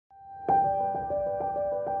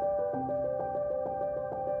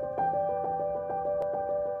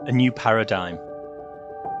A new paradigm.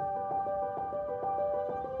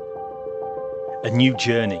 A new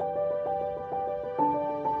journey.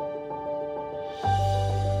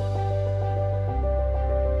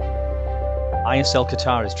 ISL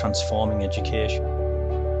Qatar is transforming education.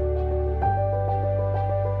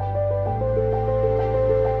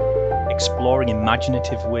 Exploring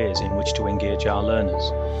imaginative ways in which to engage our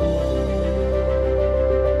learners.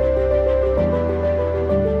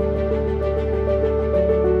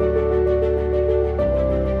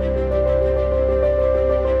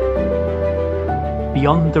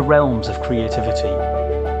 Beyond the realms of creativity.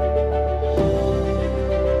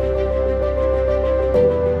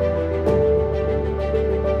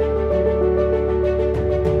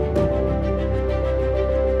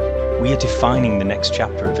 We are defining the next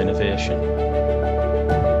chapter of innovation.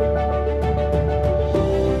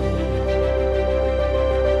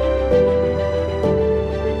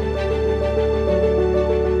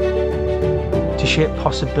 To shape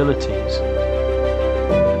possibilities,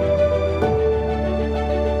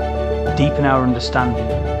 deepen our understanding,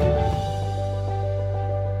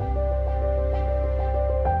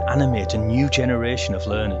 animate a new generation of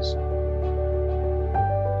learners.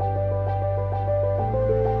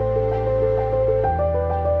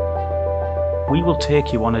 We will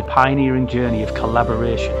take you on a pioneering journey of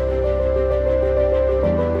collaboration,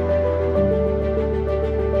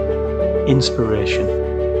 inspiration,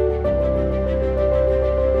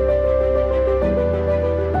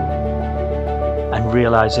 and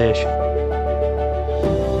realization.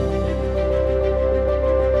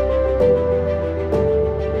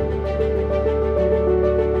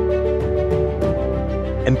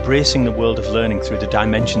 Embracing the world of learning through the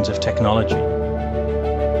dimensions of technology.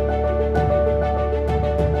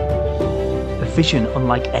 A vision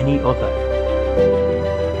unlike any other.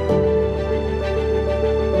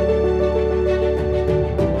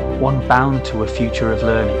 One bound to a future of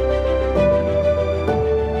learning.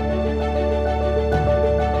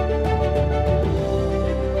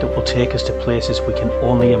 That will take us to places we can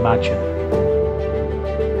only imagine.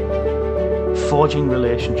 Forging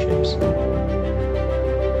relationships.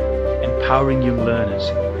 Empowering young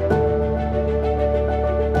learners.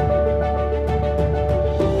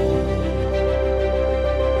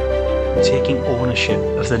 Taking ownership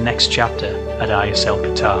of the next chapter at ISL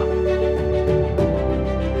Qatar.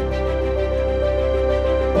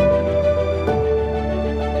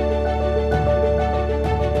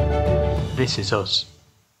 This is us.